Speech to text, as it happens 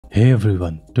Hey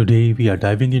everyone, today we are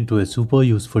diving into a super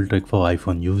useful trick for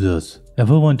iPhone users.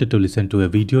 Ever wanted to listen to a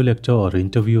video lecture or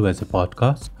interview as a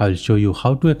podcast? I'll show you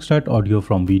how to extract audio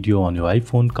from video on your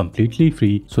iPhone completely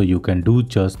free so you can do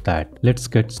just that. Let's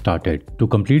get started. To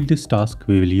complete this task,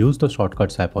 we will use the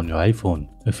Shortcuts app on your iPhone.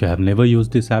 If you have never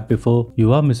used this app before,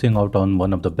 you are missing out on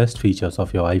one of the best features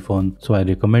of your iPhone, so I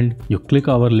recommend you click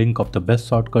our link of the best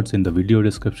shortcuts in the video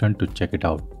description to check it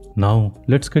out. Now,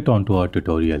 let's get on to our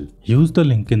tutorial. Use the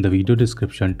link in the video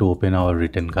description to open our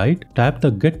written guide. Tap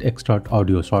the Get Extract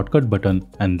Audio Shortcut button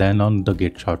and then on the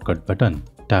Get Shortcut button.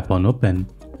 Tap on Open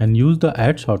and use the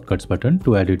Add Shortcuts button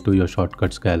to add it to your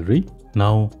shortcuts gallery.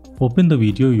 Now, open the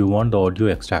video you want the audio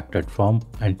extracted from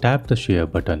and tap the Share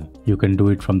button. You can do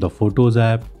it from the Photos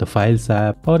app, the Files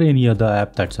app, or any other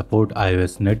app that support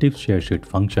iOS native share sheet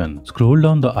function. Scroll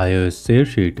down the iOS share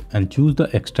sheet and choose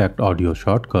the Extract Audio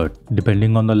shortcut.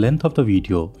 Depending on the length of the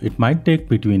video, it might take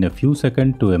between a few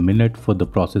seconds to a minute for the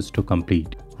process to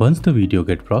complete. Once the video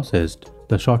gets processed,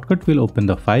 the shortcut will open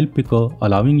the file picker,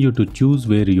 allowing you to choose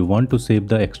where you want to save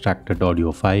the extracted audio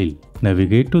file.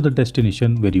 Navigate to the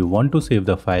destination where you want to save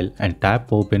the file and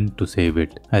tap Open to save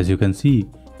it. As you can see,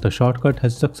 the shortcut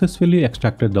has successfully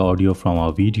extracted the audio from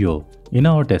our video. In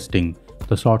our testing,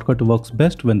 the shortcut works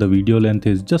best when the video length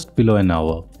is just below an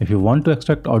hour. If you want to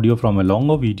extract audio from a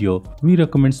longer video, we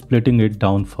recommend splitting it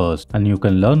down first, and you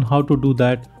can learn how to do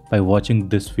that by watching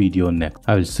this video next.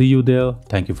 I will see you there.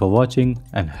 Thank you for watching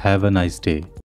and have a nice day.